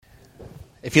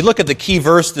If you look at the key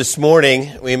verse this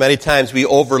morning, many times we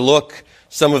overlook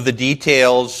some of the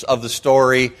details of the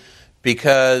story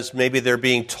because maybe they're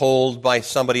being told by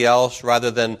somebody else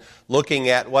rather than looking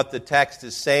at what the text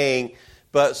is saying.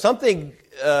 But something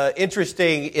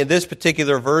interesting in this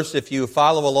particular verse, if you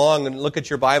follow along and look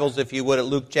at your Bibles, if you would, at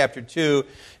Luke chapter 2,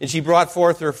 and she brought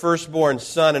forth her firstborn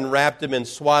son and wrapped him in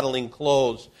swaddling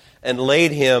clothes and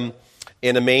laid him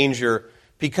in a manger,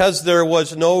 because there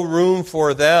was no room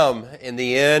for them in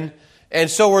the inn. And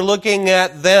so we're looking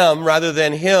at them rather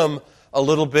than him a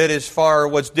little bit as far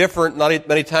what's different.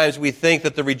 Many times we think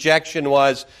that the rejection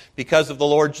was because of the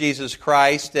Lord Jesus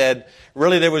Christ, and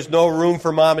really there was no room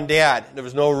for mom and dad. There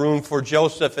was no room for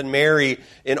Joseph and Mary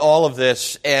in all of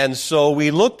this. And so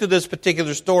we look to this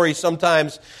particular story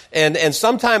sometimes, and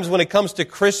sometimes when it comes to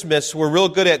Christmas, we're real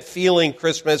good at feeling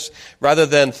Christmas rather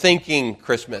than thinking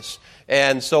Christmas.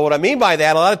 And so what I mean by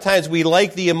that, a lot of times we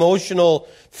like the emotional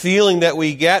feeling that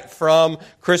we get from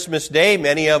Christmas Day.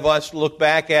 Many of us look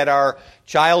back at our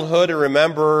childhood and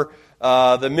remember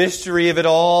the mystery of it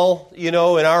all. You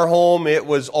know, in our home, it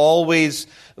was always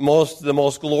the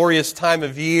most glorious time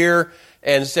of year.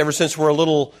 And ever since I was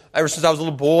a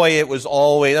little boy, it was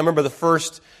always. I remember the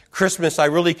first Christmas I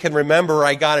really can remember.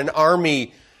 I got an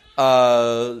army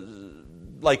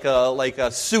like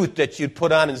a suit that you'd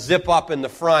put on and zip up in the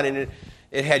front, and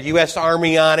it had U.S.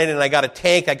 Army on it, and I got a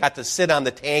tank. I got to sit on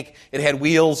the tank. It had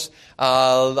wheels.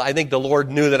 I think the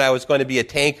Lord knew that I was going to be a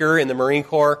tanker in the Marine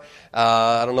Corps.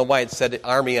 I don't know why it said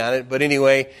Army on it, but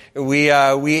anyway, we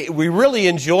really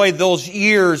enjoyed those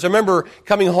years. I remember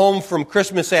coming home from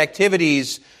Christmas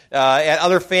activities at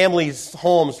other families'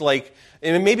 homes,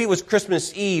 and maybe it was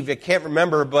Christmas Eve. I can't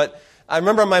remember, but I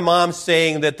remember my mom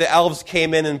saying that the elves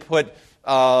came in and put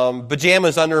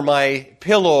pajamas under my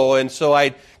pillow, and so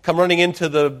I'd come running into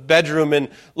the bedroom and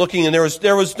looking, and there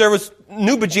was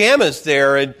new pajamas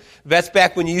there, and that's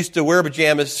back when you used to wear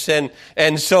pajamas,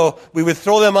 and so we would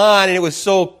throw them on, and it was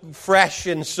so fresh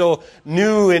and so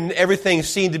new, and everything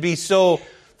seemed to be so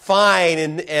fine,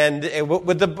 and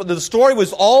the story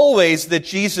was always that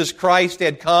Jesus Christ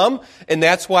had come, and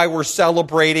that's why we're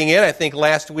celebrating it. I think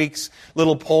last week's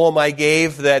little poem I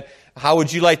gave that, how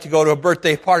would you like to go to a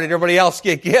birthday party and everybody else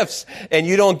get gifts and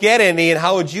you don't get any, and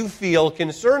how would you feel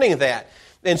concerning that?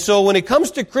 And so when it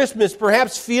comes to Christmas,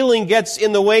 perhaps feeling gets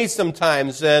in the way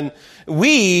sometimes, and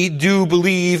we do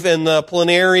believe in the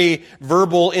plenary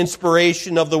verbal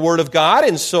inspiration of the Word of God.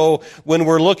 And so when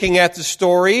we're looking at the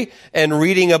story and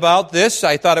reading about this,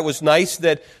 I thought it was nice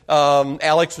that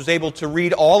Alex was able to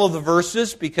read all of the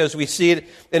verses because we see it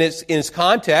in its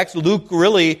context. Luke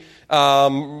really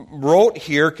wrote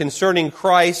here concerning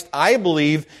Christ, I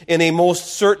believe, in a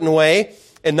most certain way,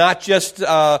 and not just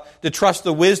to trust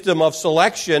the wisdom of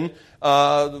selection,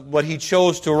 what he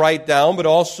chose to write down, but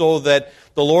also that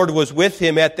the Lord was with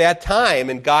him at that time,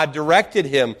 and God directed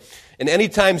him. And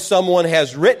anytime someone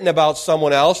has written about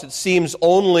someone else, it seems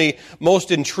only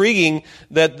most intriguing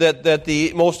that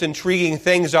the most intriguing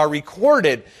things are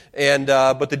recorded.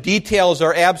 But the details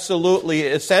are absolutely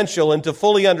essential. And to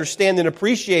fully understand and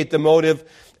appreciate the motive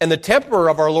and the temper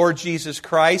of our Lord Jesus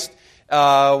Christ,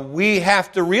 we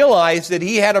have to realize that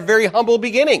he had a very humble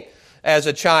beginning as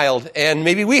a child. And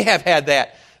maybe we have had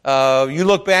that. You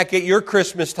look back at your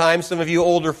Christmas time, some of you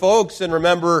older folks, and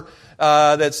remember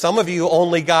that some of you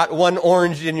only got one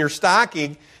orange in your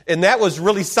stocking, and that was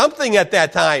really something at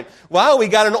that time. Wow, we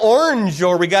got an orange,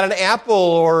 or we got an apple,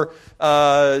 or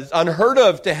unheard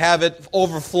of to have it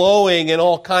overflowing and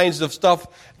all kinds of stuff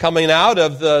coming out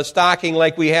of the stocking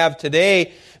like we have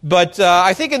today. But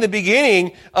I think in the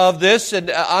beginning of this, and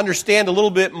understand a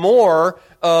little bit more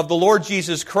of the Lord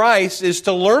Jesus Christ, is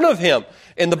to learn of him.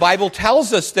 And the Bible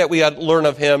tells us that we ought to learn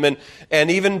of him. And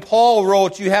even Paul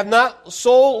wrote, you have not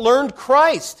so learned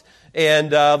Christ,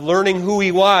 and learning who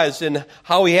he was and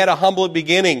how he had a humble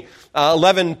beginning.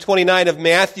 11:29 of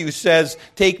Matthew says,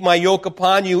 take my yoke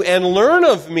upon you and learn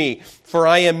of me, for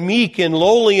I am meek and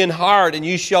lowly in heart, and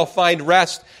you shall find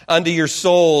rest unto your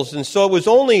souls. And so it was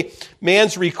only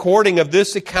man's recording of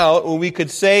this account when we could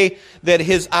say that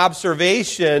his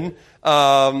observation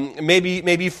may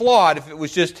be flawed if it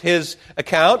was just his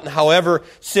account. However,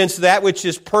 since that which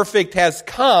is perfect has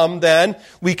come, then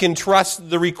we can trust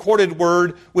the recorded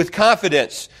word with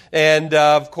confidence. And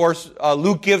of course,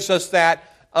 Luke gives us that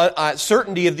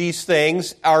certainty of these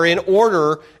things are in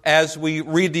order as we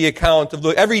read the account of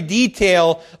Luke. Every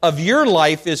detail of your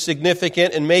life is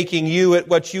significant in making you at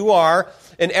what you are.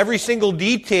 And every single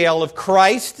detail of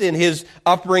Christ in his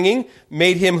upbringing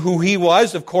made him who he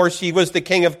was. Of course, he was the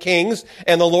King of Kings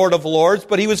and the Lord of Lords,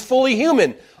 but he was fully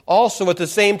human also at the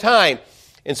same time.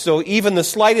 And so even the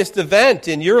slightest event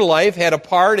in your life had a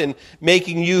part in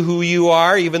making you who you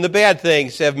are. Even the bad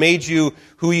things have made you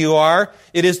who you are.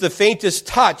 It is the faintest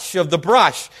touch of the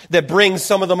brush that brings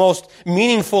some of the most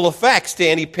meaningful effects to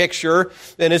any picture.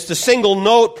 And it's the single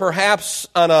note, perhaps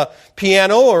on a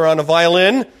piano or on a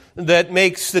violin, that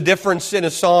makes the difference in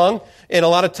a song. And a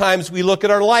lot of times we look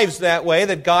at our lives that way,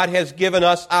 that God has given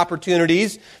us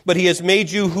opportunities, but He has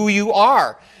made you who you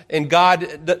are. And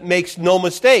God makes no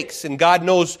mistakes. And God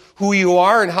knows who you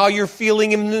are and how you're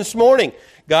feeling in this morning.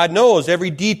 God knows every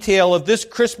detail of this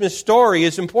Christmas story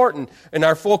is important. And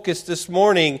our focus this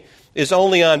morning is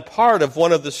only on part of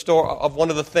one of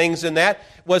the things in that,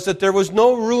 was that there was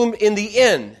no room in the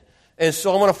inn. And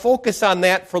so I want to focus on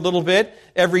that for a little bit.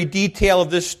 Every detail of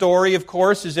this story, of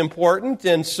course, is important.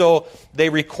 And so they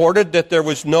recorded that there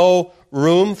was no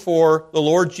room for the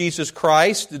Lord Jesus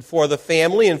Christ and for the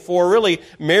family, and for really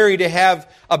Mary to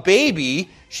have a baby,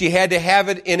 she had to have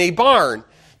it in a barn,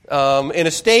 in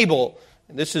a stable.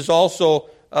 And this is also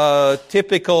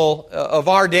typical of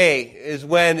our day, is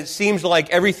when it seems like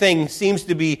everything seems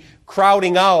to be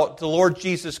crowding out the Lord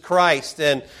Jesus Christ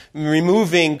and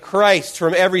removing Christ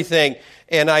from everything.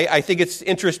 And I think it's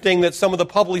interesting that some of the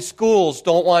public schools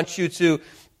don't want you to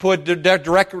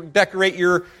decorate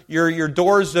your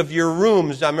doors of your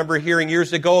rooms. I remember hearing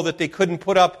years ago that they couldn't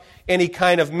put up any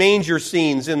kind of manger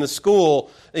scenes in the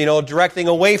school, directing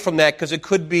away from that because it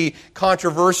could be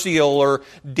controversial or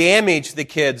damage the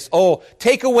kids. Oh,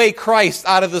 take away Christ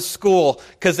out of the school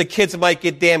because the kids might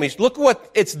get damaged. Look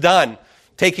what it's done,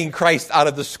 taking Christ out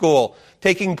of the school,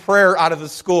 taking prayer out of the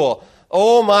school.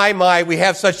 Oh my, we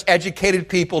have such educated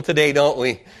people today, don't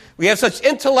we? We have such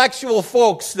intellectual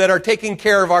folks that are taking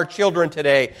care of our children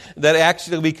today that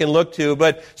actually we can look to.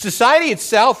 But society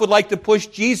itself would like to push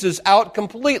Jesus out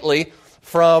completely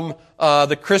from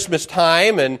the Christmas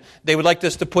time, and they would like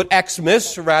us to put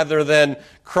Xmas rather than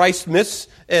Christmas,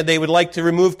 and they would like to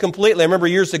remove completely. I remember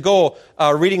years ago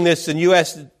reading this in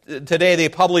U.S. Today, they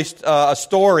published a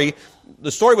story.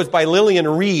 The story was by Lillian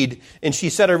Reed, and she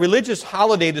said a religious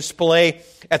holiday display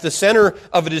at the center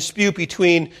of a dispute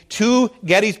between two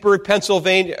Gettysburg,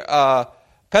 Pennsylvania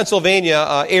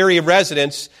area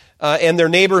residents and their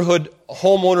neighborhood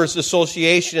homeowners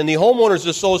association. And the homeowners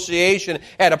association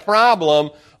had a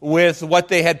problem with what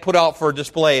they had put out for a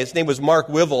display. His name was Mark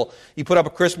Wivel. He put up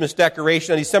a Christmas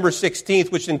decoration on December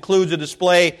 16th, which includes a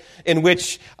display in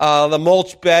which the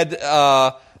mulch bed...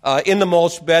 in the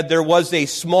mulch bed, there was a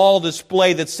small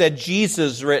display that said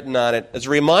Jesus written on it, as a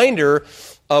reminder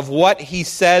of what he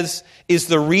says is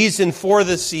the reason for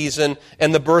the season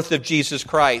and the birth of Jesus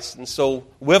Christ. And so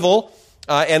Wivel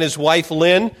and his wife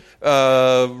Lynn,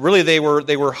 really they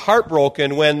were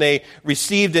heartbroken when they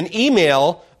received an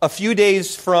email a few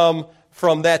days from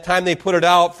that time they put it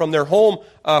out from their home,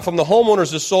 from the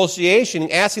homeowners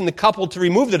association, asking the couple to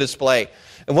remove the display.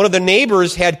 And one of the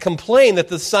neighbors had complained that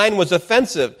the sign was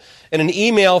offensive. And an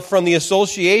email from the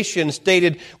association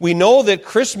stated, "We know that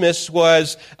Christmas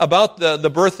was about the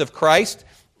birth of Christ."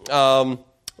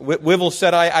 Wivel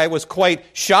said, I was quite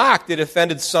shocked it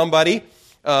offended somebody,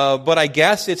 but I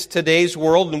guess it's today's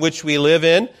world in which we live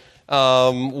in.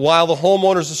 While the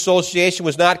Homeowners Association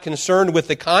was not concerned with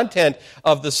the content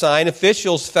of the sign,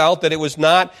 officials felt that it was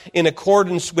not in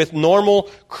accordance with normal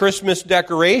Christmas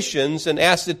decorations and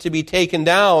asked it to be taken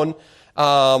down.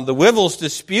 The Wivel's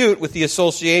dispute with the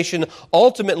association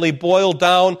ultimately boiled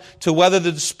down to whether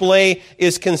the display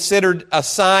is considered a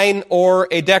sign or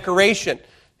a decoration.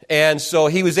 And so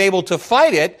he was able to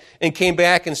fight it and came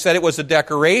back and said it was a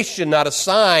decoration, not a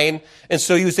sign, and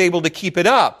so he was able to keep it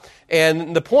up.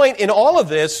 And the point in all of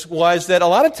this was that a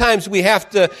lot of times we have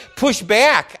to push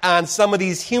back on some of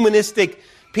these humanistic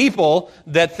people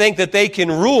that think that they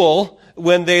can rule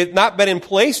when they've not been in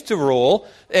place to rule.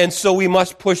 And so we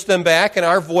must push them back, and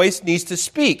our voice needs to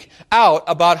speak out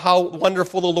about how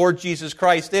wonderful the Lord Jesus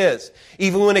Christ is,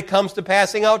 even when it comes to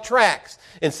passing out tracts.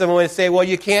 And someone would say, well,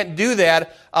 you can't do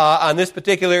that on this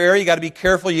particular area. You got to be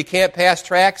careful. You can't pass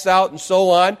tracts out and so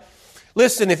on.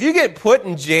 Listen, if you get put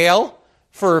in jail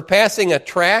for passing a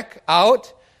tract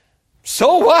out,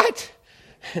 so what?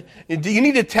 You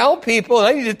need to tell people, and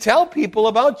I need to tell people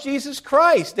about Jesus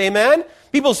Christ. Amen?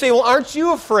 People say, well, aren't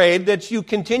you afraid that you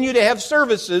continue to have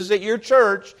services at your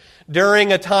church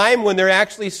during a time when they're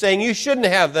actually saying you shouldn't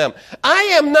have them? I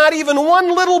am not even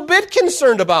one little bit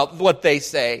concerned about what they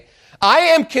say. I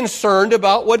am concerned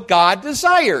about what God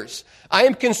desires. I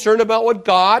am concerned about what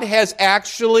God has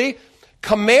actually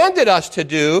commanded us to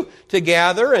do, to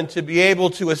gather and to be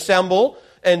able to assemble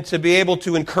and to be able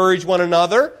to encourage one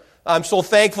another. I'm so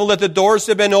thankful that the doors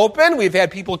have been open. We've had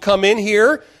people come in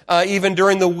here even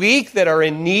during the week that are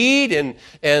in need,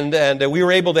 and we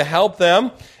were able to help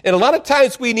them. And a lot of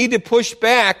times we need to push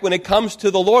back when it comes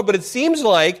to the Lord, but it seems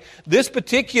like this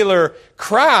particular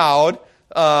crowd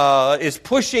is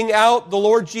pushing out the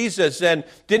Lord Jesus and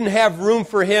didn't have room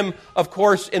for him, of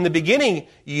course, in the beginning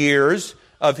years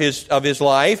of his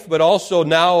life, but also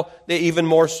now even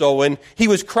more so. When he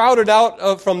was crowded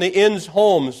out from the inns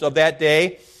homes of that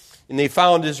day, and they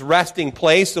found his resting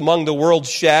place among the world's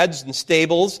sheds and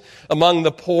stables, among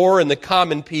the poor and the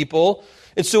common people.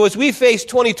 And so as we face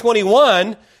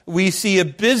 2021, we see a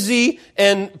busy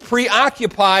and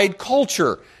preoccupied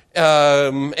culture.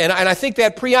 And I think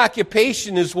that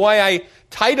preoccupation is why I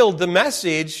titled the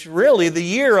message, really, the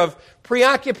Year of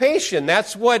Preoccupation.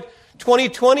 That's what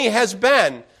 2020 has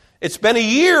been. It's been a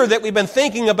year that we've been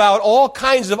thinking about all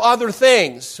kinds of other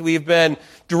things. We've been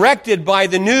directed by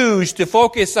the news to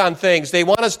focus on things. They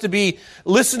want us to be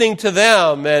listening to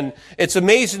them. And it's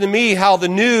amazing to me how the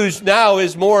news now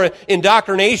is more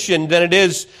indoctrination than it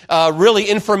is really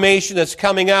information that's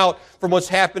coming out from what's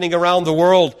happening around the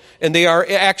world. And they are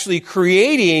actually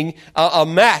creating a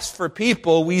mess for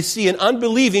people. We see an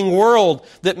unbelieving world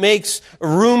that makes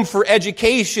room for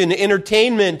education,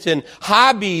 entertainment, and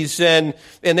hobbies. And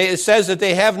it says that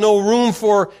they have no room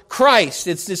for Christ.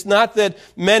 It's just not that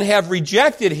men have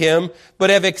rejected him, but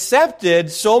have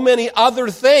accepted so many other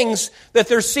things that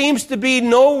there seems to be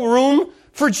no room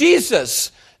for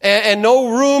Jesus. And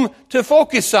no room to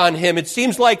focus on him. It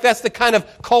seems like that's the kind of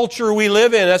culture we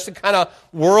live in. That's the kind of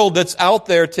world that's out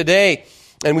there today.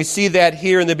 And we see that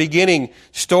here in the beginning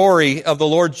story of the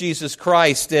Lord Jesus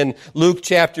Christ in Luke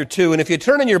chapter 2. And if you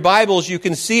turn in your Bibles, you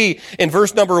can see in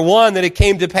verse number 1 that it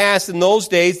came to pass in those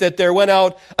days that there went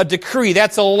out a decree.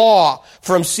 That's a law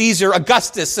from Caesar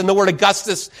Augustus. And the word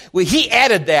Augustus, he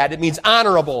added that. It means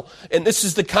honorable. And this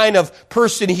is the kind of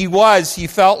person he was. He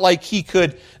felt like he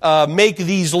could make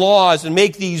these laws and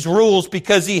make these rules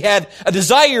because he had a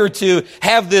desire to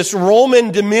have this Roman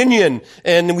dominion.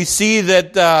 And we see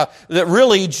that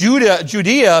really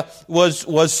Judea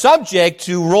was subject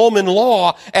to Roman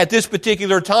law at this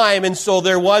particular time, and so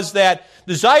there was that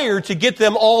desire to get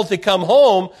them all to come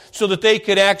home so that they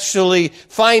could actually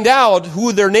find out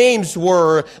who their names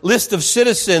were, list of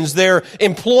citizens, their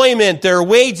employment, their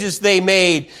wages they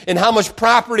made, and how much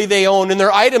property they owned, and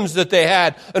their items that they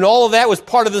had. And all of that was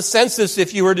part of the census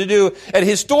if you were to do a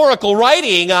historical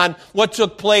writing on what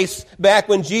took place back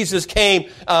when Jesus came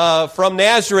from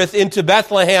Nazareth into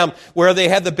Bethlehem, where they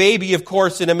had the baby, of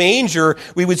course, in a manger.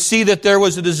 We would see that there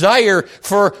was a desire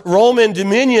for Roman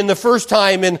dominion the first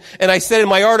time, and I said in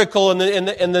my article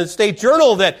in the State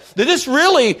Journal that this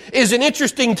really is an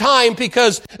interesting time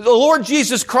because the Lord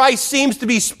Jesus Christ seems to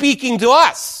be speaking to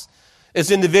us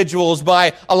as individuals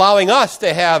by allowing us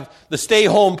to have the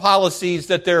stay-home policies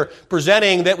that they're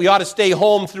presenting, that we ought to stay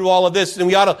home through all of this, and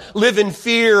we ought to live in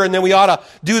fear, and then we ought to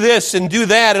do this and do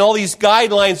that, and all these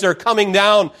guidelines are coming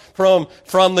down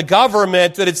from the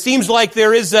government, that it seems like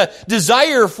there is a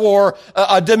desire for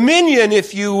a dominion,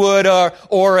 if you would,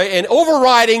 or an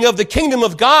overriding of the kingdom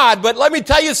of God. But let me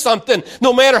tell you something,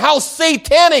 no matter how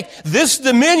satanic this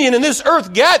dominion and this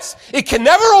earth gets, it can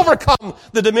never overcome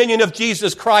the dominion of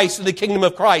Jesus Christ and the kingdom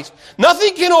of Christ.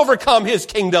 Nothing can overcome his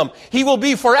kingdom. He will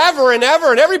be forever and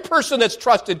ever, and every person that's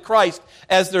trusted Christ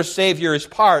as their Savior is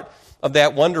part of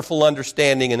that wonderful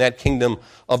understanding and that kingdom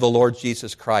of the Lord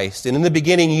Jesus Christ. And in the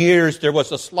beginning years, there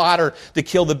was a slaughter to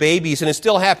kill the babies, and it's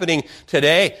still happening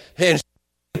today. And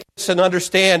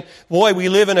understand, boy, we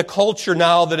live in a culture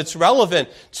now that it's relevant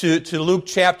to Luke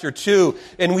chapter 2.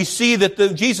 And we see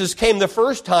that Jesus came the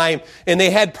first time, and they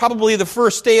had probably the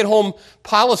first stay-at-home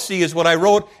policy, is what I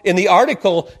wrote in the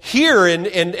article here,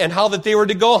 and how that they were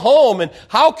to go home. And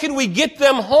how can we get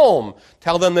them home?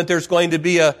 Tell them that there's going to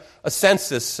be a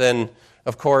census. And,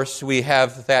 of course, we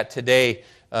have that today,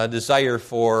 desire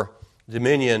for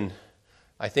dominion.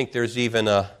 I think there's even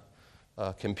a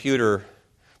computer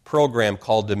program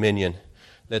called Dominion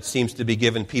that seems to be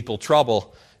giving people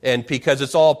trouble. And because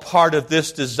it's all part of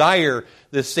this desire,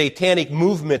 this satanic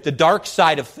movement, the dark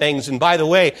side of things. And by the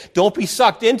way, don't be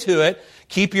sucked into it.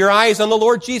 Keep your eyes on the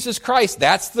Lord Jesus Christ.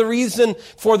 That's the reason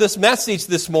for this message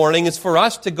this morning, is for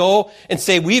us to go and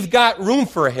say, we've got room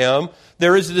for him.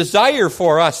 There is a desire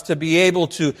for us to be able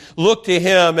to look to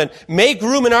him and make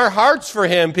room in our hearts for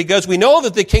him, because we know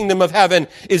that the kingdom of heaven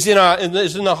is in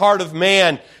the heart of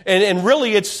man. And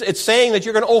really it's saying that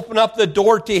you're going to open up the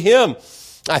door to him.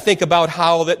 I think about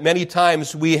how that many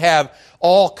times we have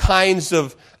all kinds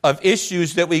of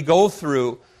issues that we go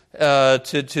through.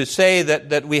 to say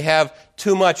that we have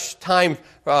too much time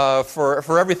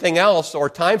for everything else, or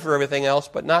time for everything else,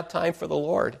 but not time for the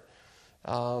Lord.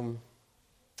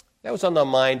 That was on the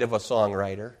mind of a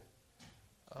songwriter.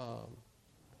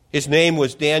 His name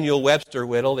was Daniel Webster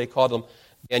Whittle. They called him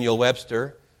Daniel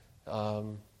Webster.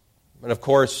 And of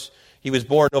course, he was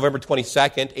born November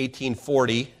 22nd,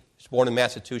 1840. He was born in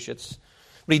Massachusetts.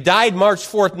 But he died March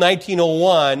 4th,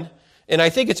 1901. And I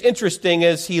think it's interesting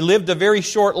as he lived a very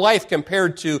short life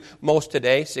compared to most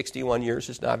today. 61 years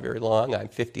is not very long. I'm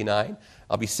 59.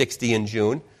 I'll be 60 in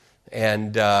June.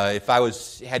 And if I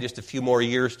had just a few more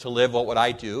years to live, what would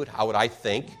I do? How would I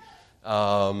think?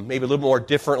 Maybe a little more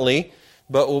differently.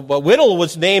 But Whittle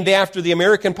was named after the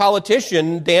American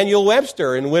politician Daniel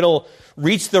Webster. And Whittle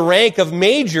reached the rank of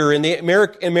major in the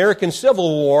American Civil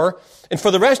War. And for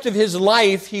the rest of his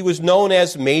life, he was known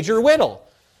as Major Whittle.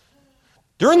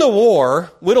 During the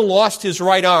war, Whittle lost his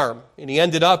right arm, and he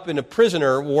ended up in a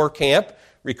prisoner war camp,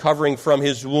 recovering from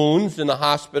his wounds in the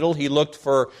hospital. He looked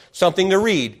for something to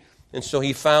read, and so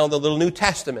he found the little New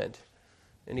Testament,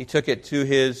 and he took it to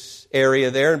his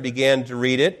area there and began to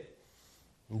read it.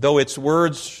 Though its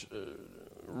words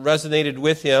resonated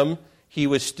with him, he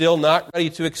was still not ready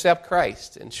to accept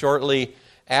Christ, and shortly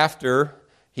after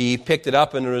he picked it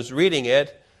up and was reading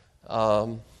it,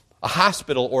 a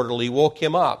hospital orderly woke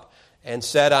him up and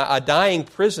said a dying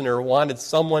prisoner wanted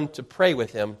someone to pray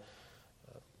with him.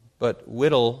 But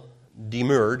Whittle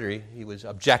demurred, or he was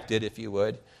objected, if you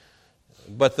would.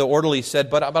 But the orderly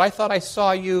said, but I thought I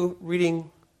saw you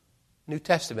reading New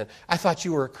Testament. I thought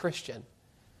you were a Christian.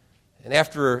 And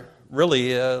after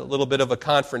really a little bit of a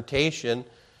confrontation,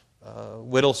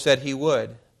 Whittle said he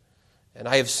would. And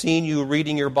I have seen you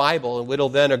reading your Bible. And Whittle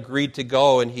then agreed to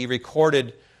go, and he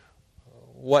recorded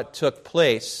what took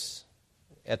place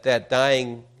at that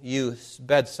dying youth's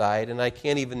bedside. And I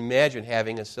can't even imagine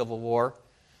having a civil war.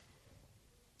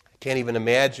 I can't even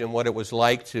imagine what it was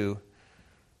like to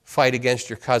fight against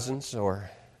your cousins or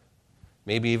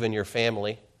maybe even your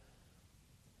family.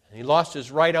 And he lost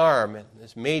his right arm, and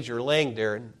this major laying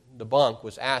there in the bunk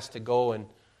was asked to go and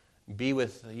be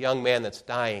with a young man that's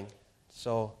dying.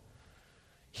 So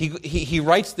he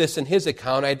writes this in his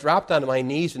account. I dropped on my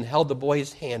knees and held the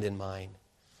boy's hand in mine.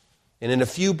 And in a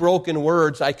few broken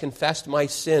words, I confessed my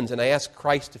sins, and I asked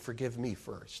Christ to forgive me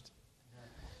first.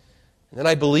 And then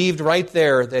I believed right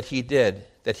there that he did,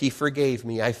 that he forgave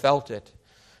me. I felt it.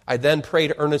 I then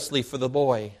prayed earnestly for the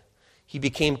boy. He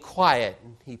became quiet,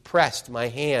 and he pressed my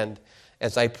hand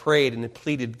as I prayed and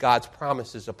pleaded God's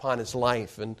promises upon his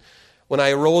life. And when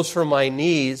I arose from my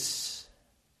knees,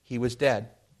 he was dead.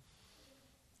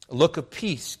 A look of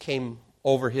peace came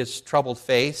over his troubled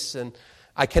face, and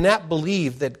I cannot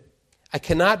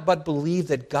but believe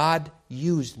that God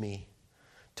used me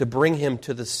to bring him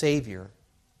to the Savior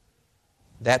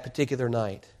that particular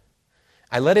night.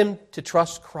 I led him to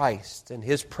trust Christ and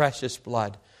his precious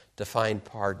blood to find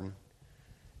pardon.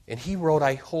 And he wrote,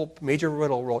 Major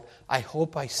Whittle wrote, I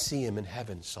hope I see him in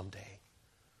heaven someday.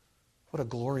 What a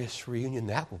glorious reunion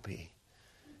that will be.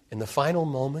 In the final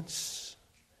moments,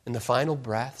 in the final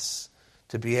breaths,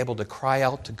 to be able to cry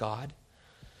out to God.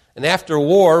 And after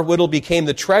war, Whittle became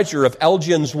the treasurer of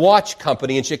Elgin's Watch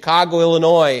Company in Chicago,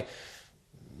 Illinois.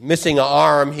 Missing an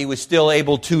arm, he was still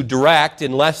able to direct.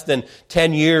 In less than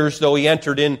 10 years, though, he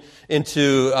entered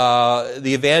into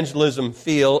the evangelism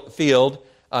field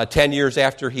 10 years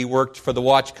after he worked for the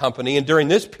Watch Company. And during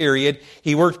this period,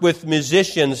 he worked with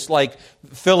musicians like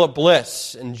Philip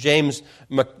Bliss and James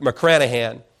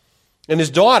McCranahan. And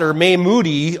his daughter, Mae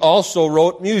Moody, also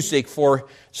wrote music for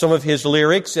some of his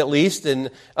lyrics, at least, and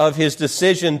of his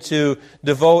decision to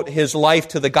devote his life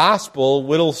to the gospel.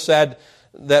 Whittle said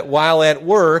that while at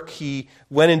work, he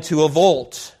went into a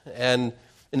vault, and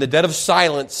in the dead of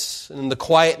silence, and in the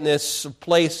quietness of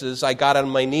places, I got on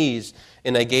my knees,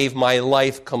 and I gave my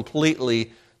life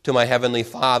completely to my Heavenly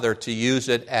Father to use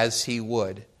it as He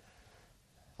would.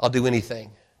 I'll do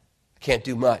anything. I can't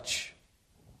do much.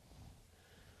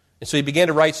 And so he began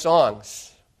to write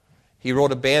songs. He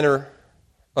wrote A Banner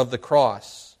of the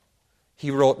Cross.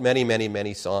 He wrote many, many,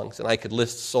 many songs, and I could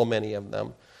list so many of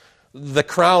them. The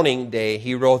Crowning Day,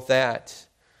 he wrote that.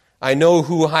 I know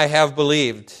who I have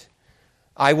believed.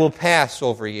 I will pass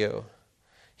over you.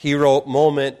 He wrote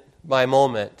Moment by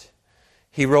Moment.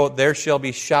 He wrote There Shall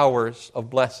Be Showers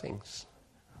of Blessings.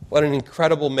 What an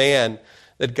incredible man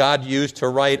that God used to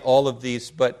write all of these.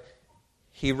 But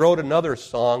he wrote another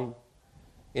song,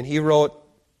 and he wrote,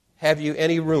 Have You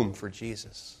Any Room for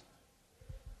Jesus?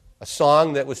 A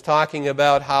song that was talking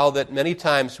about how that many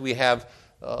times we have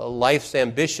life's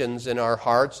ambitions in our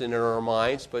hearts and in our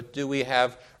minds, but do we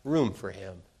have room for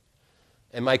Him?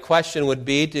 And my question would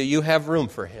be, do you have room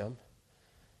for him?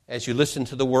 As you listen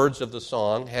to the words of the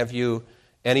song, have you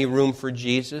any room for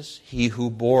Jesus, he who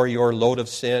bore your load of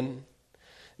sin?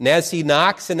 And as he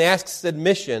knocks and asks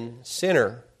admission,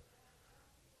 sinner,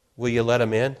 will you let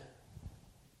him in?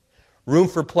 Room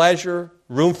for pleasure,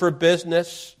 room for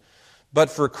business, but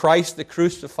for Christ the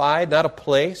crucified, not a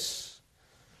place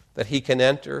that he can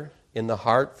enter in the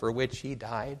heart for which he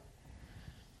died.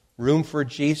 Room for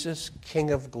Jesus,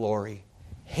 King of glory.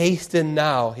 Hasten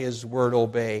now, his word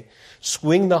obey.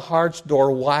 Swing the heart's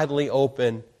door widely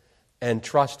open and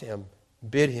trust him.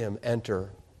 Bid him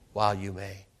enter while you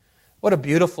may. What a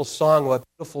beautiful song, what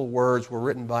beautiful words were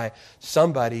written by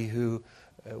somebody who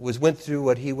went through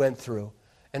what he went through.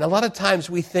 And a lot of times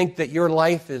we think that your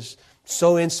life is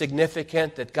so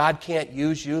insignificant that God can't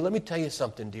use you. Let me tell you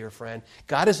something, dear friend.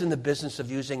 God is in the business of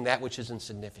using that which is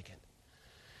insignificant.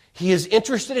 He is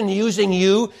interested in using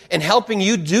you and helping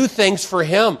you do things for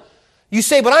him. You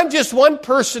say, but I'm just one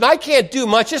person. I can't do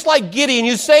much. Just like Gideon,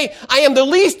 you say, I am the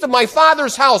least of my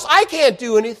father's house. I can't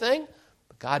do anything.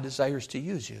 But God desires to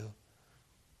use you.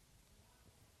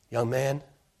 Young man,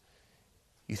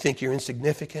 you think you're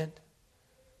insignificant?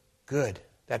 Good.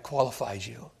 That qualifies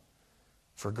you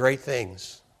for great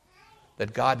things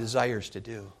that God desires to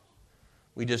do.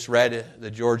 We just read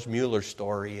the George Mueller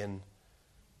story in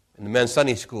the men's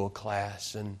Sunday school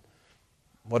class, and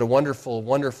what a wonderful,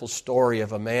 wonderful story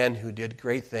of a man who did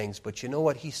great things. But you know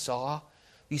what he saw?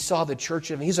 He saw the church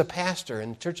of, he's a pastor in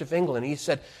the Church of England. He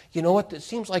said, you know what, it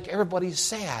seems like everybody's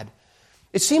sad.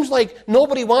 It seems like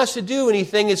nobody wants to do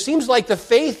anything. It seems like the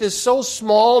faith is so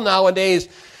small nowadays.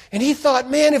 And he thought,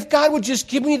 man, if God would just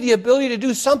give me the ability to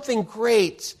do something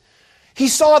great. He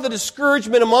saw the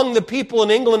discouragement among the people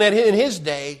in England in his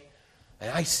day,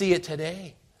 and I see it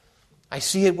today. I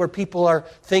see it where people are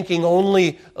thinking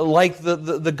only like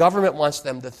the government wants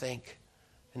them to think,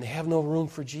 and they have no room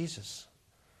for Jesus.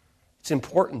 It's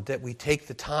important that we take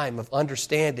the time of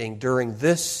understanding during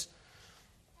this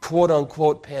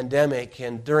quote-unquote pandemic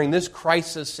and during this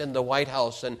crisis in the White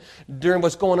House and during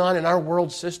what's going on in our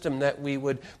world system that we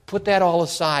would put that all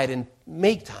aside and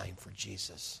make time for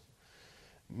Jesus.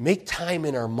 Make time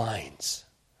in our minds.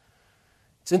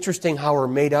 It's interesting how we're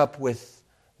made up with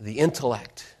the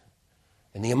intellect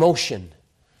and the emotion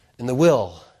and the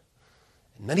will.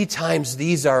 And many times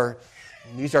these are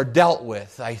dealt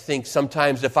with. I think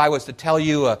sometimes if I was to tell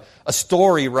you a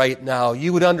story right now,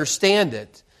 you would understand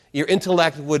it. Your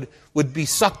intellect would be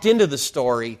sucked into the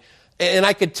story. And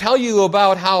I could tell you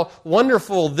about how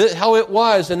wonderful, how it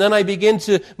was, and then I begin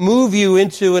to move you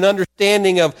into an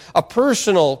understanding of a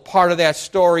personal part of that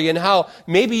story and how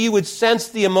maybe you would sense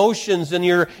the emotions and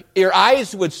your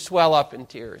eyes would swell up in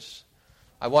tears.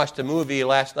 I watched a movie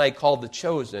last night called The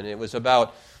Chosen. It was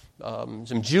about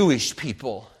some Jewish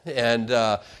people and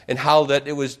how that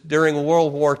it was during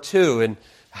World War II and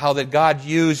how that God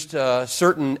used a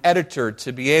certain editor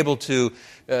to be able to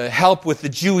help with the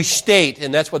Jewish state,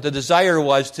 and that's what the desire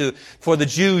was for the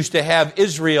Jews to have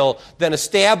Israel then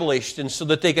established, and so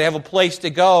that they could have a place to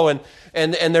go,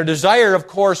 and their desire, of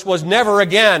course, was never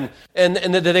again, and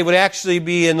that they would actually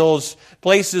be in those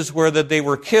places where that they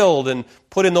were killed and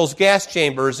put in those gas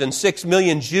chambers, and 6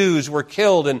 million Jews were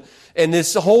killed, and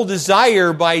this whole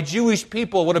desire by Jewish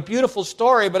people. What a beautiful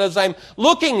story! But as I'm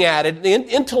looking at it, the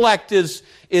intellect is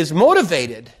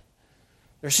motivated.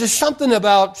 There's just something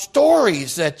about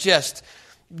stories that just,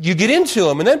 you get into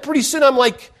them, and then pretty soon I'm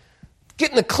like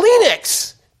getting the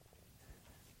Kleenex.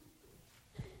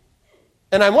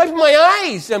 And I'm wiping my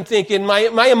eyes. I'm thinking,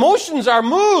 my emotions are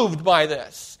moved by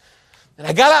this. And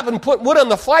I got up and put wood on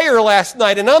the fire last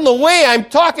night, and on the way I'm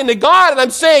talking to God, and I'm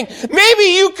saying, maybe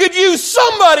you could use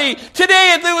somebody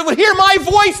today that would hear my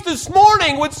voice this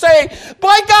morning, would say,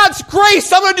 by God's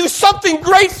grace, I'm going to do something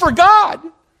great for God.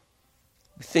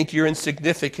 You think you're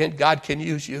insignificant, God can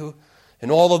use you.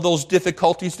 And all of those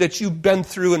difficulties that you've been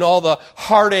through and all the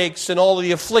heartaches and all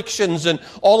the afflictions and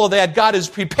all of that, God is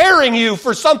preparing you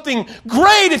for something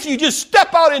great if you just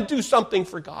step out and do something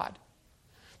for God.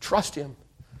 Trust Him.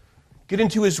 Get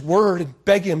into His Word and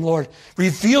beg Him, Lord,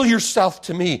 reveal yourself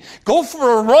to me. Go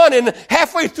for a run and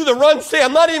halfway through the run say,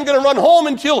 I'm not even going to run home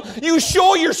until you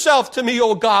show yourself to me,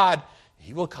 oh God.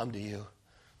 He will come to you.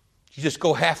 You just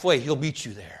go halfway, He'll meet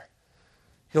you there.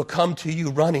 He'll come to you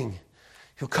running.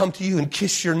 He'll come to you and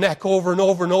kiss your neck over and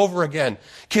over and over again.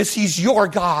 Because He's your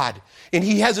God. And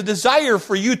He has a desire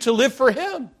for you to live for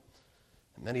Him.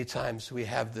 And many times we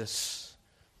have this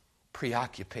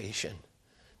preoccupation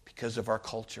because of our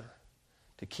culture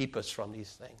to keep us from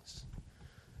these things.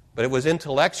 But it was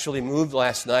intellectually moved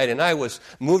last night, and I was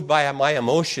moved by my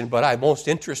emotion, but I'm most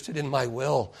interested in my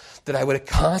will, that I would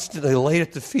constantly lay it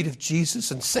at the feet of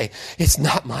Jesus and say, it's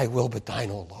not my will, but thine,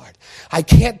 O Lord. I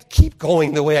can't keep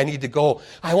going the way I need to go.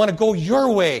 I want to go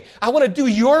your way. I want to do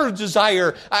your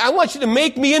desire. I want you to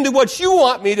make me into what you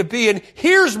want me to be, and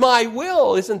here's my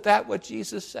will. Isn't that what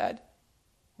Jesus said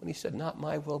when he said, not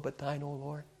my will, but thine, O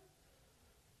Lord?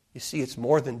 You see, it's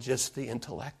more than just the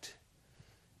intellect.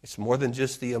 It's more than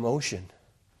just the emotion.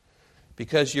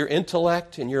 Because your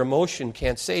intellect and your emotion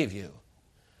can't save you.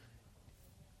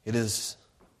 It is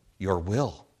your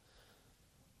will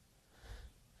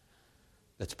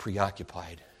that's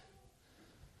preoccupied.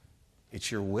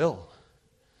 It's your will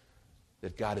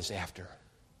that God is after.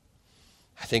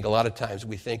 I think a lot of times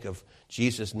we think of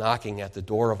Jesus knocking at the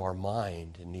door of our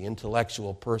mind, and the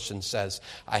intellectual person says,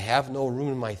 I have no room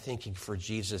in my thinking for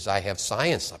Jesus. I have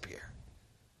science up here.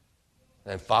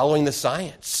 And I'm following the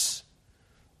science.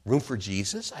 Room for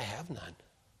Jesus? I have none.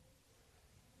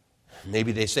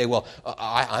 Maybe they say, well,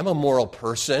 I'm a moral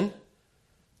person.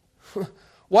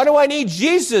 Why do I need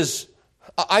Jesus?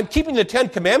 I'm keeping the 10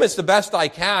 Commandments the best I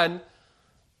can.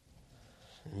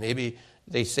 Maybe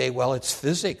they say, well, it's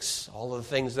physics. All of the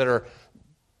things that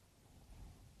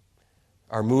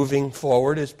are moving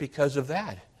forward is because of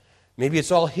that. Maybe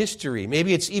it's all history.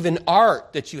 Maybe it's even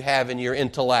art that you have in your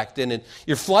intellect, and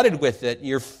you're flooded with it.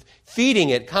 You're feeding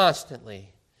it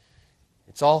constantly.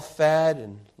 It's all fed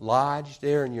and lodged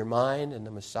there in your mind, and the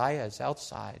Messiah is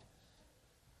outside,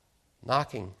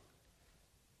 knocking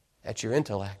at your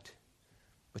intellect,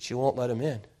 but you won't let him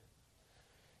in.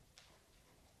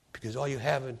 Because all you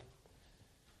have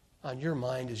on your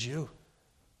mind is you.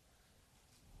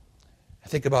 I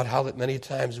think about how that many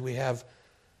times we have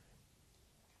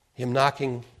him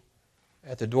knocking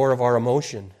at the door of our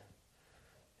emotion.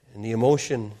 And the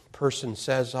emotion person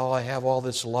says, oh, I have all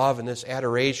this love and this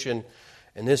adoration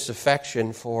and this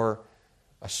affection for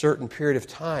a certain period of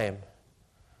time.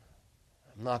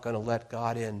 I'm not going to let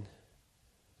God in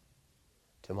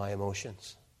to my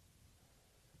emotions.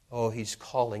 Oh, he's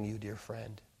calling you, dear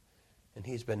friend. And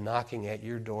he's been knocking at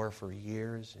your door for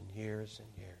years and years and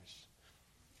years.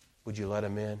 Would you let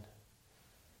him in?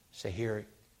 Say,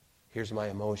 here's my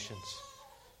emotions.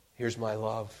 Here's my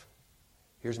love.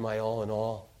 Here's my all in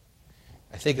all.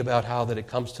 I think about how that it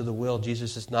comes to the will.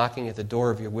 Jesus is knocking at the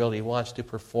door of your will. He wants to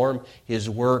perform his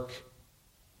work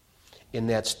in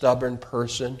that stubborn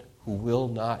person who will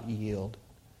not yield.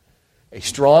 A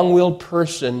strong-willed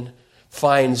person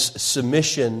finds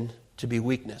submission to be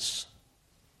weakness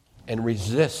and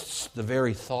resists the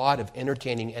very thought of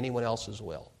entertaining anyone else's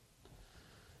will.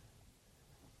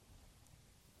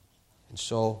 And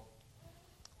so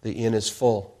the inn is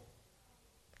full,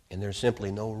 and there's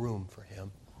simply no room for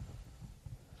him.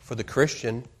 For the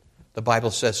Christian, the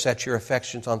Bible says, set your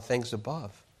affections on things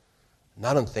above,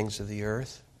 not on things of the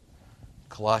earth.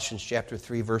 Colossians chapter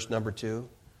 3, verse number 2.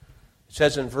 It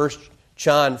says in 1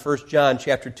 John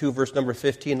chapter 2, verse number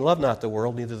 15, love not the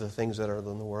world, neither the things that are in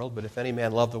the world, but if any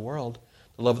man love the world,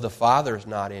 the love of the Father is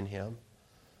not in him.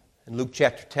 In Luke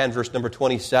chapter 10, verse number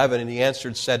 27, and he answered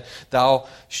and said, thou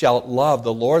shalt love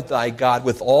the Lord thy God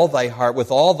with all thy heart, with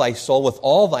all thy soul, with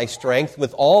all thy strength,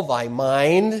 with all thy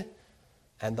mind,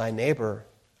 and thy neighbor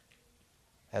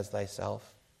as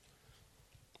thyself.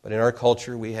 But in our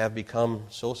culture, we have become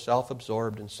so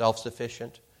self-absorbed and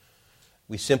self-sufficient.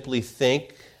 We simply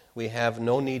think we have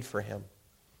no need for him.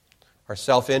 Our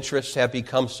self-interests have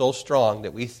become so strong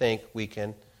that we think we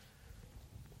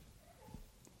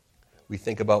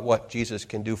think about what Jesus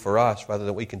can do for us rather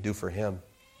than we can do for him.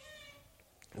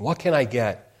 And what can I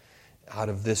get out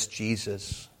of this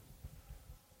Jesus?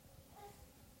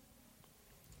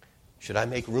 Should I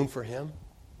make room for him?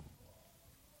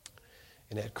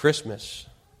 And at Christmas,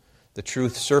 the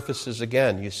truth surfaces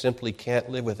again. You simply can't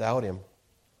live without him.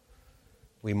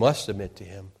 We must submit to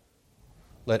him.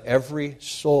 Let every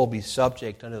soul be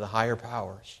subject unto the higher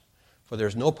powers, for there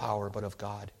is no power but of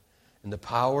God. And the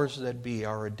powers that be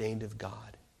are ordained of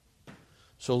God.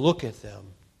 So look at them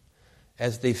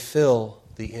as they fill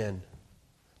the inn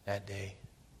that day.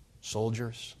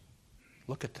 Soldiers,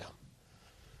 look at them.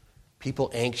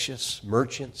 People anxious,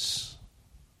 merchants,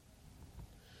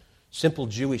 simple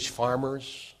Jewish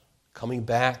farmers coming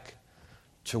back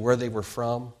to where they were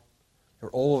from. They're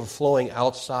overflowing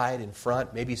outside in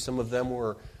front. Maybe some of them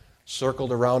were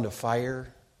circled around a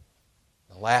fire.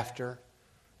 The laughter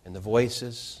and the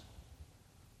voices.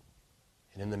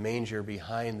 And in the manger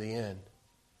behind the inn,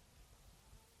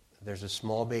 there's a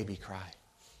small baby cry.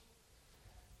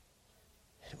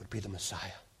 It would be the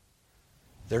Messiah,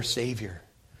 their Savior,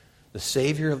 the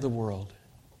Savior of the world.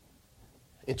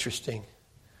 Interesting.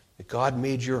 that God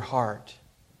made your heart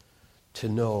to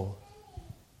know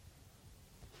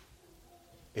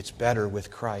it's better with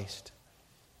Christ.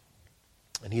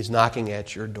 And He's knocking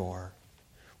at your door.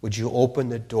 Would you open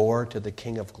the door to the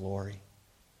King of Glory?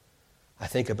 I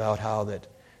think about how that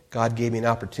God gave me an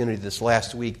opportunity this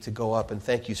last week to go up, and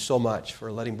thank you so much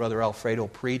for letting Brother Alfredo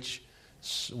preach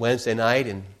Wednesday night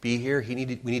and be here. We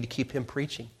need to keep him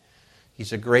preaching.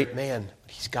 He's a great man.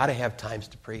 He's got to have times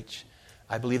to preach.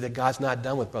 I believe that God's not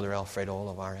done with Brother Alfredo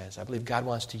Olivares. I believe God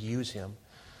wants to use him.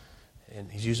 And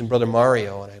He's using Brother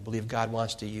Mario, and I believe God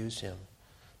wants to use him.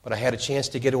 But I had a chance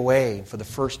to get away. For the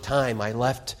first time, I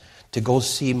left to go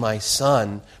see my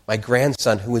son, my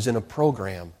grandson, who was in a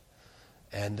program.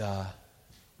 And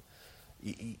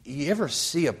you ever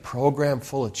see a program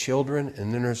full of children,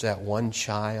 and then there's that one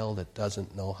child that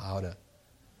doesn't know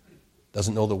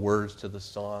the words to the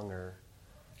song, or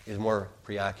is more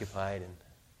preoccupied? And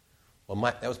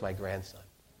that was my grandson.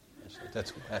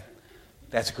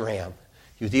 That's Graham.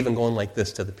 He was even going like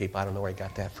this to the people. I don't know where he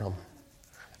got that from.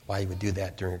 Why he would do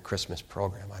that during a Christmas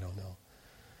program, I don't know.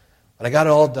 But I got it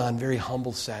all done, very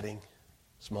humble setting,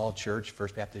 small church,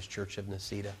 First Baptist Church of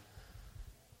Necedah.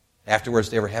 Afterwards,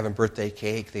 they were having birthday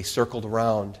cake. They circled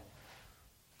around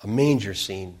a manger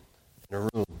scene in a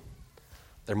room.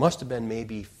 There must have been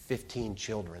maybe 15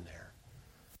 children there.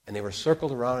 And they were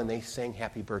circled around and they sang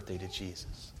happy birthday to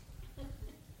Jesus.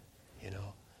 You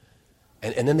know.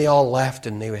 And then they all left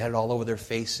and they had it all over their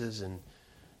faces and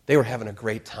they were having a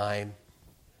great time.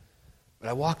 But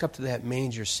I walked up to that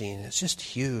manger scene and it's just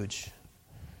huge.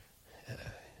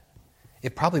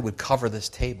 It probably would cover this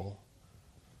table.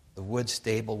 The wood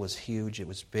stable was huge. It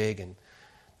was big. And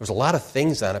there was a lot of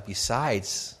things on it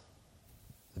besides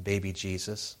the baby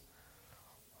Jesus.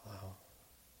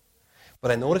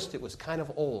 But I noticed it was kind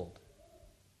of old.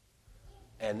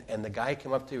 And the guy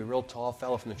came up to me, a real tall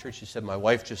fellow from the church. He said, "My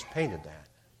wife just painted that."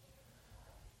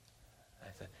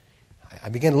 I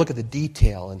began to look at the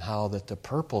detail and how that the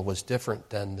purple was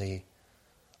different than the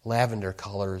lavender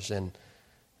colors. And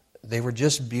they were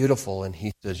just beautiful. And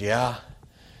he says, "Yeah."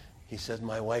 He says,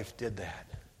 "My wife did that."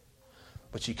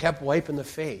 But she kept wiping the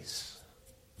face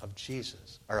of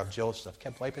Jesus, or of Joseph,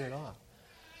 kept wiping it off.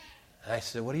 And I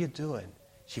said, "What are you doing?"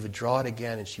 She would draw it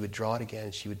again, and she would draw it again,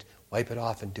 and she would wipe it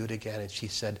off and do it again. And she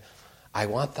said, "I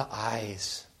want the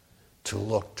eyes to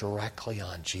look directly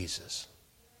on Jesus."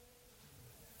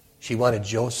 She wanted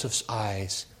Joseph's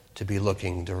eyes to be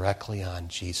looking directly on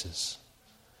Jesus.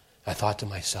 I thought to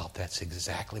myself, that's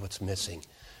exactly what's missing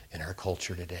in our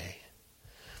culture today.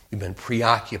 We've been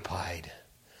preoccupied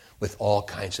with all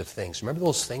kinds of things. Remember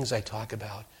those things I talk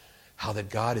about? How that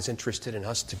God is interested in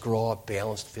us to grow up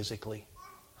balanced physically?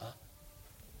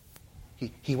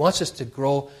 He wants us to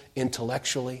grow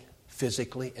intellectually,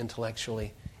 physically, intellectually.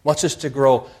 He wants us to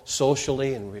grow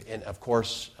socially and of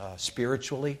course,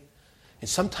 spiritually. And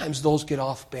sometimes those get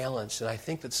off balance. And I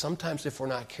think that sometimes if we're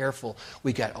not careful,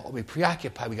 we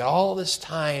preoccupied. We got all this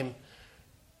time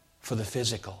for the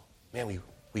physical. Man,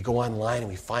 we go online and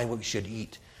we find what we should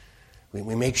eat.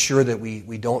 We make sure that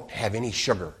we don't have any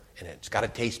sugar in it. It's got to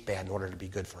taste bad in order to be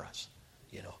good for us.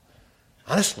 You know.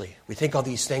 Honestly, we think all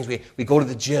these things. We go to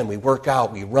the gym, we work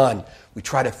out, we run. We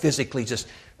try to physically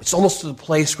it's almost to the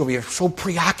place where we are so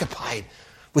preoccupied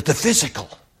with the physical.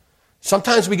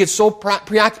 Sometimes we get so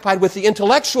preoccupied with the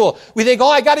intellectual. We think,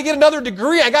 I got to get another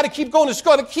degree. I got to keep going to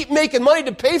school. I got to keep making money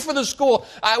to pay for the school.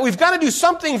 We've got to do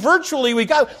something virtually. We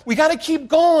got to keep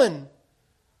going.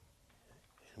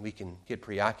 And we can get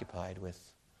preoccupied with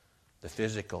the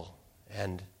physical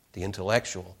and the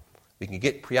intellectual. We can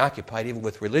get preoccupied even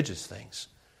with religious things.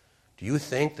 Do you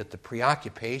think that the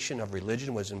preoccupation of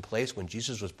religion was in place when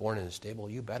Jesus was born in a stable?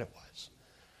 You bet it was.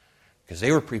 Because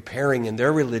they were preparing in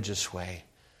their religious way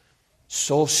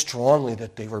so strongly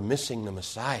that they were missing the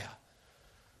Messiah.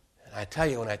 And I tell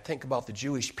you, when I think about the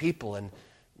Jewish people and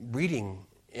reading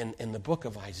in the book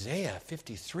of Isaiah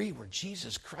 53 where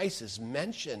Jesus Christ is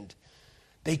mentioned,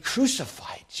 they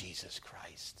crucified Jesus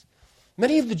Christ.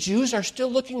 Many of the Jews are still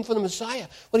looking for the Messiah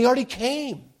when he already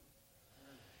came.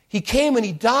 He came and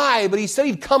he died, but he said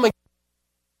he'd come and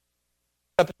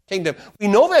up the kingdom. We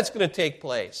know that's going to take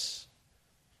place.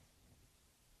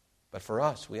 But for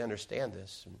us, we understand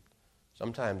this. And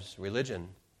sometimes religion,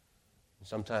 and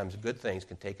sometimes good things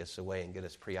can take us away and get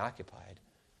us preoccupied.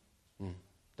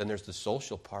 Then there's the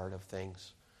social part of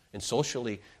things. And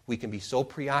socially, we can be so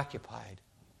preoccupied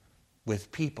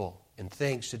with people and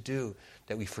things to do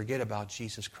that we forget about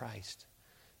Jesus Christ.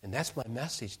 And that's my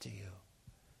message to you.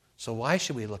 So why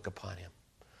should we look upon him?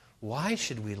 Why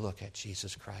should we look at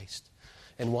Jesus Christ?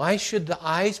 And why should the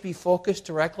eyes be focused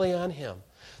directly on Him?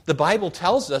 The Bible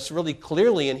tells us really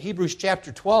clearly in Hebrews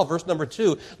chapter 12, verse number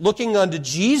 2, looking unto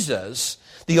Jesus,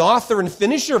 the author and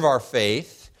finisher of our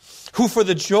faith, who for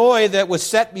the joy that was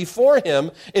set before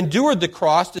Him endured the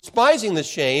cross, despising the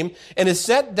shame, and is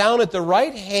set down at the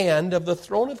right hand of the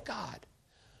throne of God.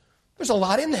 There's a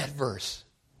lot in that verse.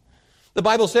 The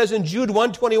Bible says in Jude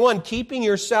 1:21, keeping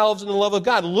yourselves in the love of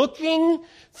God, looking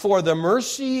for the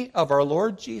mercy of our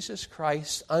Lord Jesus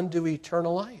Christ unto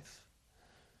eternal life.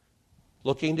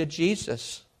 Looking to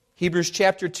Jesus. Hebrews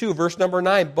chapter 2, verse number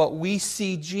 9, but we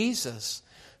see Jesus,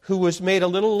 who was made a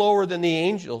little lower than the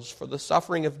angels for the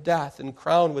suffering of death and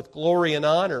crowned with glory and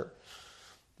honor,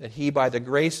 that He, by the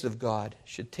grace of God,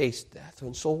 should taste death.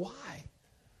 And so why?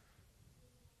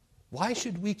 Why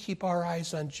should we keep our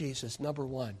eyes on Jesus? Number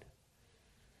one,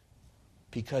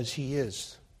 because He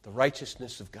is the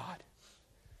righteousness of God.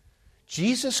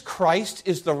 Jesus Christ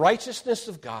is the righteousness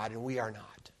of God, and we are not.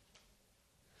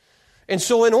 And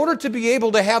so in order to be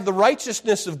able to have the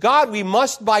righteousness of God, we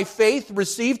must by faith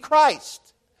receive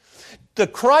Christ. The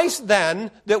Christ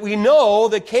then that we know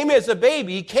that came as a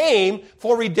baby came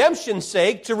for redemption's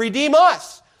sake to redeem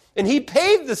us. And He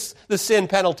paid the sin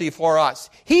penalty for us.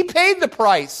 He paid the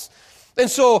price. And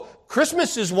so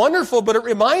Christmas is wonderful, but it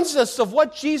reminds us of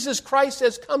what Jesus Christ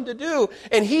has come to do.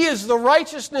 And He is the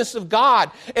righteousness of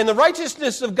God. And the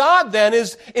righteousness of God then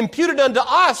is imputed unto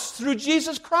us through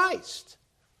Jesus Christ.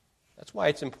 That's why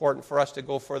it's important for us to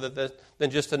go further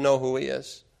than just to know who He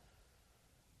is.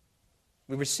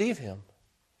 We receive Him.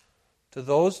 To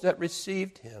those that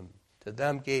received Him, to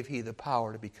them gave He the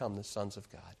power to become the sons of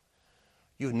God.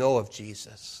 You know of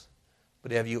Jesus,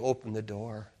 but have you opened the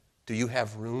door? Do you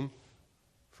have room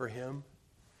for Him?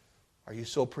 Are you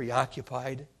so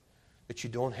preoccupied that you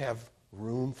don't have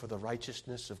room for the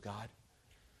righteousness of God?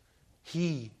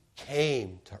 He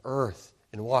came to earth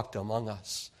and walked among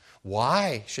us.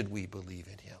 Why should we believe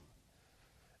in Him?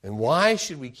 And why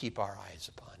should we keep our eyes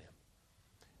upon Him?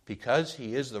 Because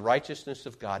He is the righteousness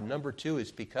of God. Number two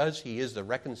is because He is the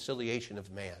reconciliation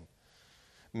of man.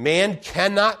 Man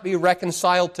cannot be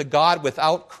reconciled to God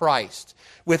without Christ,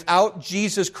 without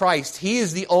Jesus Christ. He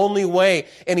is the only way.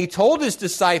 And He told His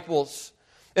disciples,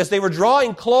 as they were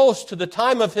drawing close to the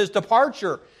time of His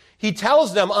departure, He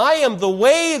tells them, I am the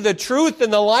way, the truth,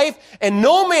 and the life, and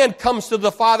no man comes to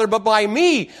the Father but by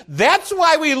me. That's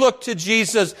why we look to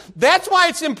Jesus. That's why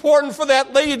it's important for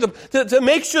that lady to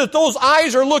make sure that those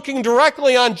eyes are looking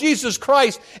directly on Jesus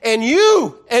Christ. And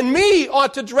you and me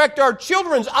ought to direct our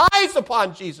children's eyes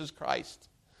upon Jesus Christ.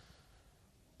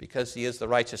 Because He is the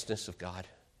righteousness of God.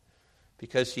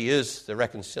 Because He is the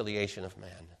reconciliation of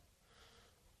man.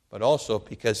 But also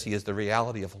because He is the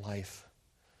reality of life.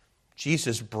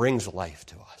 Jesus brings life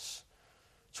to us.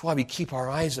 That's why we keep our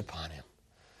eyes upon Him,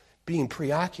 being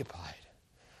preoccupied.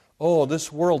 Oh,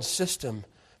 this world system,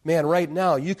 man, right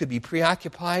now you could be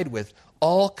preoccupied with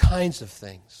all kinds of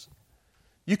things.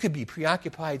 You could be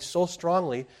preoccupied so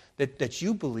strongly that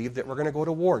you believe that we're going to go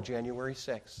to war January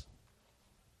 6th.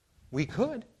 We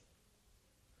could.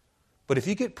 But if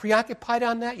you get preoccupied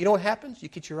on that, you know what happens? You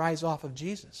get your eyes off of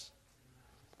Jesus.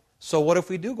 So what if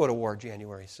we do go to war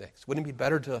January 6th? Wouldn't it be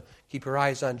better to keep your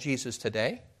eyes on Jesus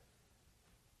today?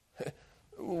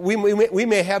 We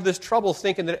may have this trouble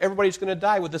thinking that everybody's going to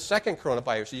die with the second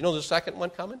coronavirus. You know the second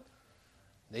one coming?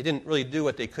 They didn't really do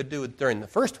what they could do during the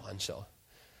first one. So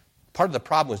part of the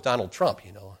problem was Donald Trump,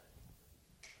 you know.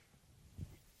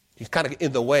 He's kind of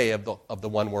in the way of the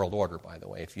one world order, by the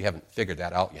way, if you haven't figured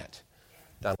that out yet.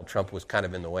 Donald Trump was kind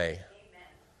of in the way,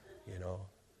 you know.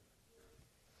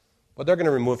 But they're going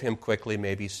to remove him quickly,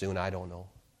 maybe soon, I don't know.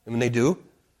 And when they do,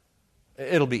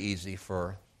 it'll be easy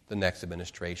for the next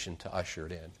administration to usher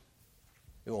it in.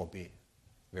 It won't be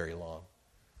very long.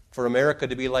 For America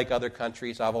to be like other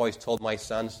countries, I've always told my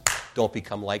sons, don't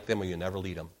become like them or you never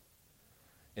lead them.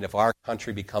 And if our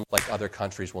country becomes like other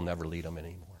countries, we'll never lead them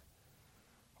anymore.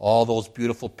 All those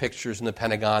beautiful pictures in the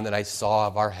Pentagon that I saw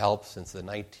of our help since the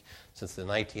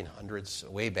 1900s,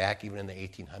 way back even in the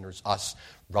 1800s, us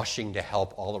rushing to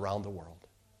help all around the world.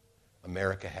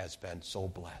 America has been so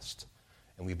blessed,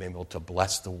 and we've been able to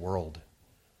bless the world.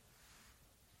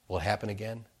 Will it happen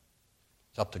again?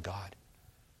 It's up to God.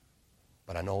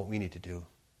 But I know what we need to do.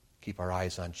 Keep our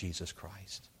eyes on Jesus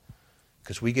Christ.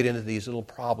 Because we get into these little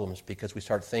problems because we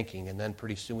start thinking, and then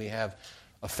pretty soon we have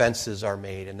offenses are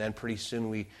made, and then pretty soon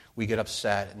we get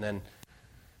upset, and then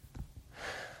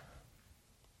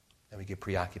we get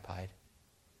preoccupied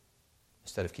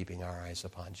instead of keeping our eyes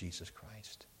upon Jesus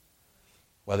Christ.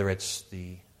 Whether it's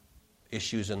the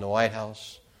issues in the White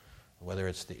House, whether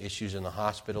it's the issues in the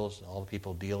hospitals, and all the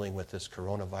people dealing with this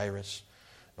coronavirus,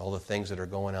 and all the things that are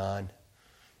going on,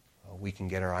 we can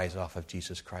get our eyes off of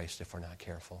Jesus Christ if we're not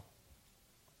careful.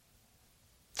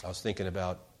 I was thinking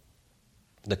about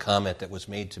the comment that was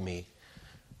made to me,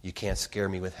 you can't scare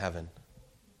me with heaven,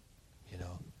 you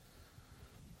know.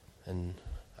 And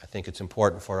I think it's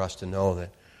important for us to know that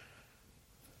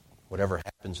whatever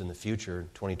happens in the future,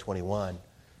 2021,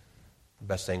 the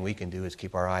best thing we can do is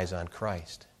keep our eyes on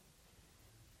Christ.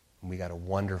 And we got a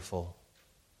wonderful,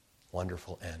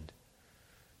 wonderful end.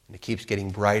 And it keeps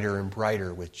getting brighter and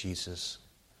brighter with Jesus.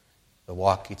 The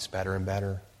walk gets better and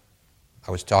better.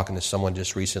 I was talking to someone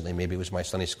just recently, maybe it was my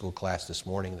Sunday school class this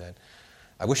morning, that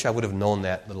I wish I would have known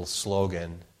that little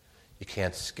slogan, you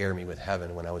can't scare me with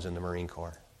heaven, when I was in the Marine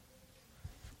Corps.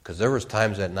 Because there was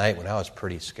times at night when I was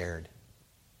pretty scared.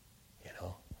 You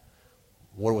know,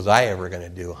 what was I ever going to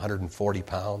do? 140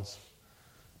 pounds?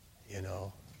 You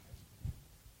know,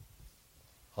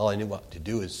 all I knew what to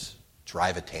do is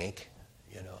drive a tank,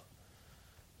 you know.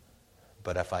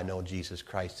 But if I know Jesus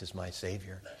Christ is my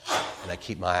Savior and I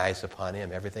keep my eyes upon Him,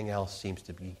 everything else seems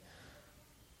to be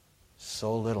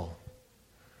so little.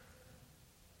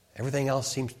 Everything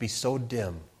else seems to be so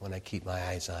dim when I keep my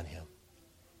eyes on Him.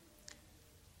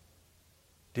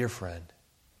 Dear friend,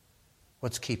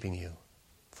 what's keeping you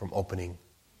from opening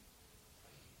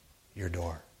your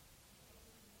door?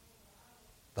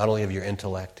 Not only of your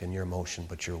intellect and your emotion,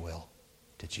 but your will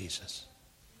to Jesus.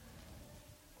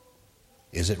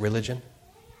 Is it religion?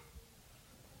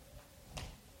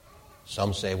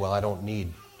 Some say, well, I don't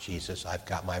need Jesus. I've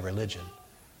got my religion.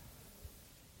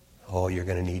 Oh, you're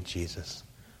going to need Jesus.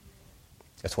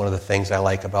 That's one of the things I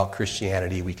like about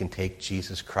Christianity. We can take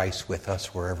Jesus Christ with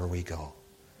us wherever we go.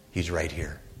 He's right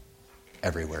here,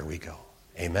 everywhere we go.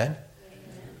 Amen? Amen?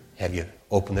 Have you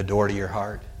opened the door to your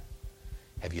heart?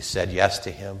 Have you said yes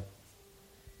to Him?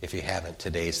 If you haven't,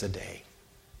 today's the day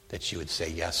that you would say,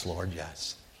 yes, Lord,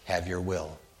 yes. Have your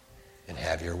will and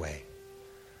have your way.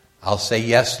 I'll say,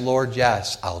 yes, Lord,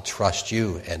 yes. I'll trust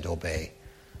you and obey.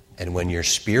 And when your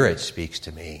Spirit speaks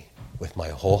to me with my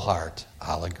whole heart,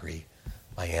 I'll agree.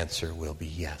 My answer will be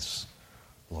yes,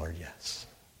 Lord, yes.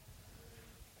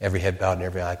 Every head bowed and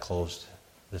every eye closed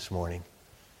this morning.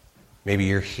 Maybe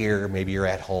you're here, maybe you're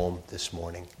at home this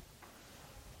morning,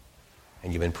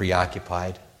 and you've been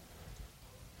preoccupied.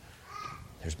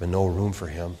 There's been no room for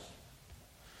Him.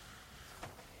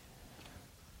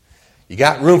 You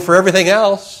got room for everything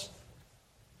else,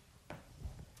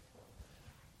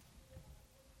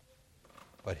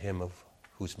 but Him of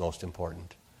who's most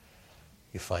important,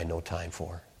 you find no time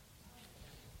for.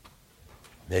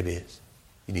 Maybe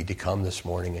you need to come this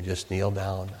morning and just kneel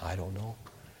down. I don't know.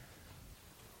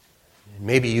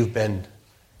 Maybe you've been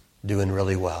doing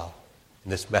really well,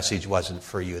 and this message wasn't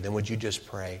for you. Then would you just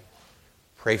pray?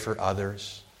 Pray for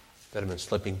others that have been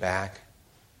slipping back.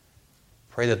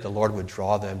 Pray that the Lord would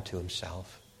draw them to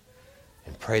Himself,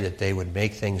 and pray that they would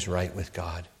make things right with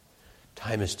God.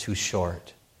 Time is too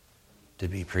short to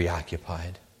be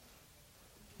preoccupied.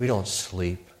 We don't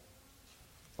sleep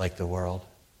like the world.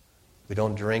 We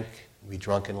don't drink, be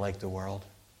drunken like the world.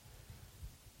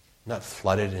 Not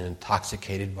flooded and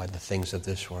intoxicated by the things of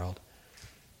this world.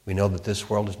 We know that this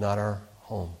world is not our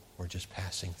home. We're just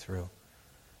passing through.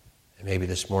 And maybe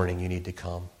this morning you need to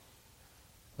come.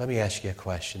 Let me ask you a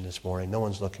question this morning. No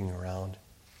one's looking around.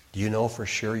 Do you know for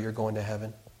sure you're going to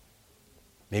heaven?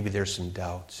 Maybe there's some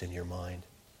doubts in your mind.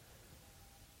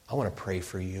 I want to pray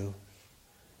for you.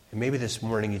 And maybe this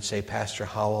morning you'd say, Pastor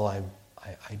Howell,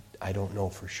 I don't know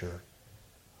for sure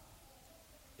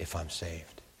if I'm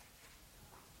saved.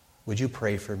 Would you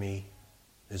pray for me?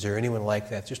 Is there anyone like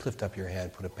that? Just lift up your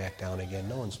hand, put it back down again.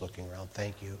 No one's looking around.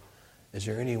 Thank you. Is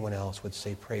there anyone else would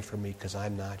say, pray for me because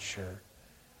I'm not sure.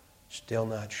 Still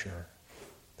not sure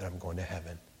that I'm going to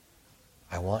heaven.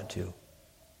 I want to,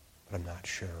 but I'm not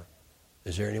sure.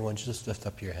 Is there anyone? Just lift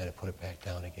up your hand and put it back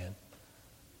down again.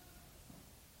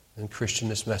 And Christian,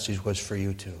 this message was for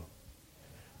you too.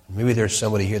 Maybe there's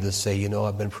somebody here that say,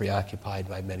 I've been preoccupied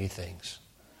by many things.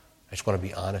 I just want to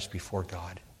be honest before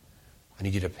God. I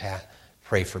need you to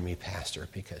pray for me, Pastor,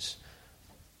 because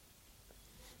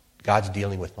God's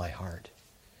dealing with my heart.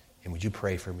 And would you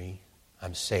pray for me?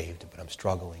 I'm saved, but I'm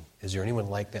struggling. Is there anyone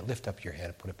like that? Lift up your hand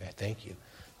and put it back. Thank you.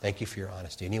 Thank you for your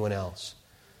honesty. Anyone else?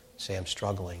 Say, I'm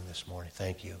struggling this morning.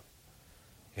 Thank you.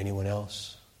 Anyone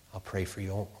else? I'll pray for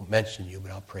you. I won't mention you, but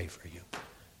I'll pray for you.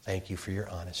 Thank you for your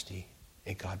honesty.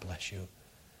 May God bless you.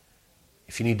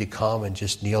 If you need to come and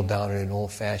just kneel down at an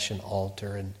old-fashioned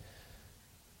altar and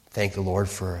thank the Lord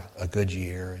for a good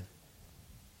year,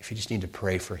 if you just need to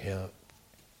pray for Him,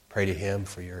 pray to Him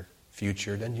for your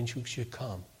future, then you should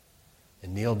come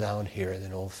and kneel down here at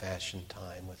an old-fashioned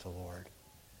time with the Lord.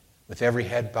 With every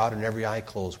head bowed and every eye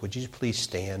closed, would you please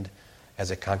stand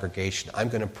as a congregation? I'm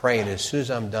going to pray, and as soon as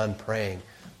I'm done praying,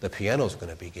 the piano is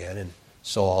going to begin, and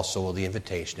so also will the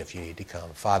invitation if you need to come.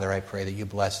 Father, I pray that you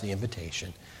bless the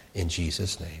invitation. In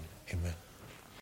Jesus' name, amen.